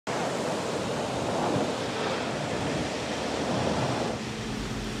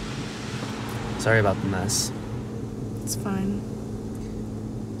Sorry about the mess. It's fine.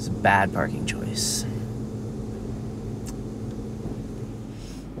 It's a bad parking choice.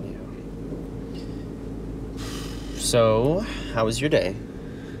 So, how was your day?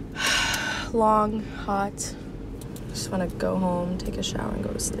 Long, hot. Just want to go home, take a shower, and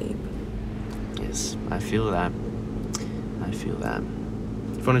go to sleep. Yes, I feel that. I feel that.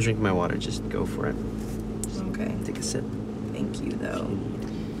 If you want to drink my water, just go for it. Just okay. Take a sip. Thank you, though.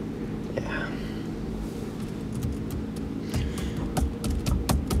 Yeah.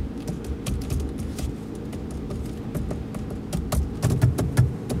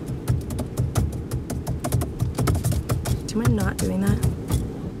 Do you mind not doing that?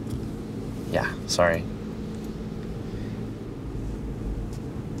 Yeah, sorry.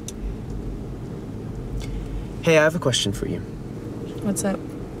 Hey, I have a question for you. What's up?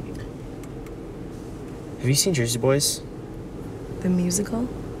 Have you seen Jersey Boys? The musical?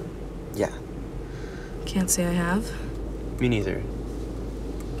 Yeah. Can't say I have. Me neither.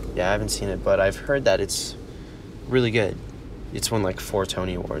 Yeah, I haven't seen it, but I've heard that it's really good. It's won like 4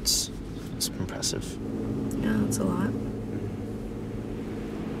 Tony Awards. It's impressive. Yeah, that's a lot.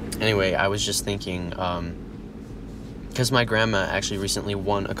 Anyway, I was just thinking, because my grandma actually recently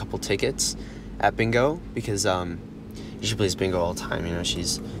won a couple tickets at bingo, because she plays bingo all the time, you know,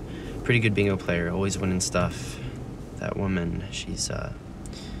 she's a pretty good bingo player, always winning stuff. That woman, she's,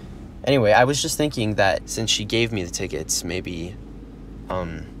 Anyway, I was just thinking that since she gave me the tickets, maybe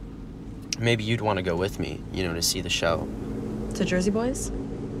you'd want to go with me, you know, to see the show. To Jersey Boys?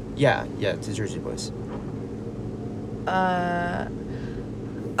 Yeah, to Jersey Boys. Oh.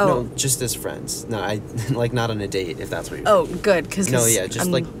 No, just as friends. No, I like not on a date, if that's what you're Oh, good, because No, yeah, just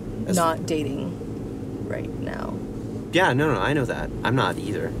I'm like as not dating right now. Yeah, no, I know that. I'm not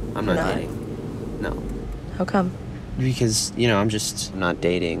either. I'm not Not? dating. No. How come? Because, you know, I'm not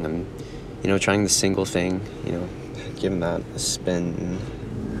dating. I'm, you know, trying the single thing, you know, giving that a spin.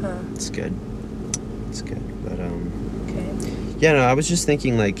 Huh. It's good. It's good. But, Okay. yeah, no, I was just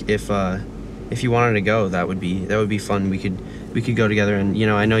thinking, like, if you wanted to go, that would be fun. We could go together, and, you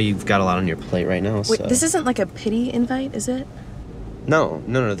know, I know you've got a lot on your plate right now, so. Wait, this isn't like a pity invite, is it? No,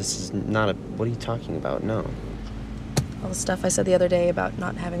 this is not a, what are you talking about? No. All the stuff I said the other day about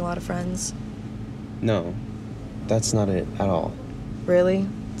not having a lot of friends. No, that's not it at all. Really?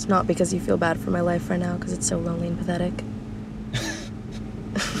 It's not because you feel bad for my life right now because it's so lonely and pathetic?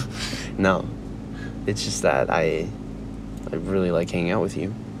 No, it's just that I really like hanging out with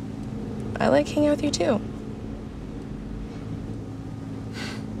you. I like hanging out with you too.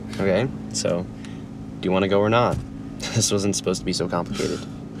 Okay, so do you want to go or not? This wasn't supposed to be so complicated.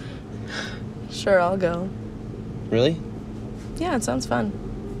 Sure, I'll go. Really? Yeah, it sounds fun.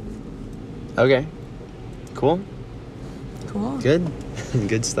 Okay. Cool. Cool. Good.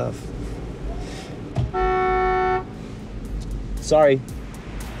 Good stuff. Sorry.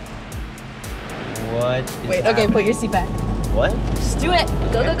 What is Wait, okay, happening? put your seat back. What? Just do it.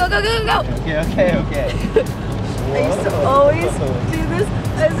 Go, go, go, go, go, go. Okay. I used to always do this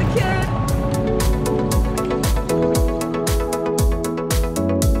as a kid.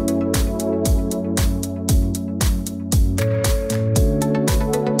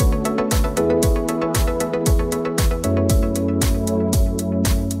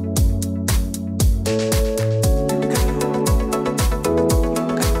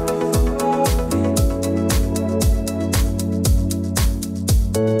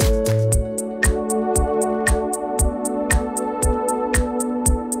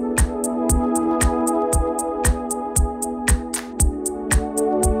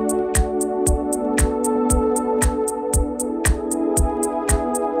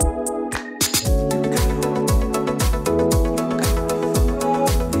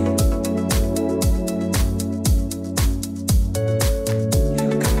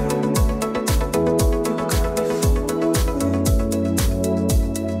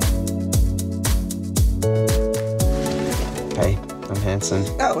 Hansen.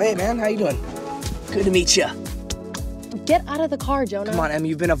 Oh, hey, man. How you doing? Good to meet you. Get out of the car, Jonah. Come on, Em.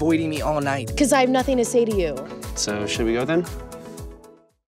 You've been avoiding me all night. Because I have nothing to say to you. So, should we go then?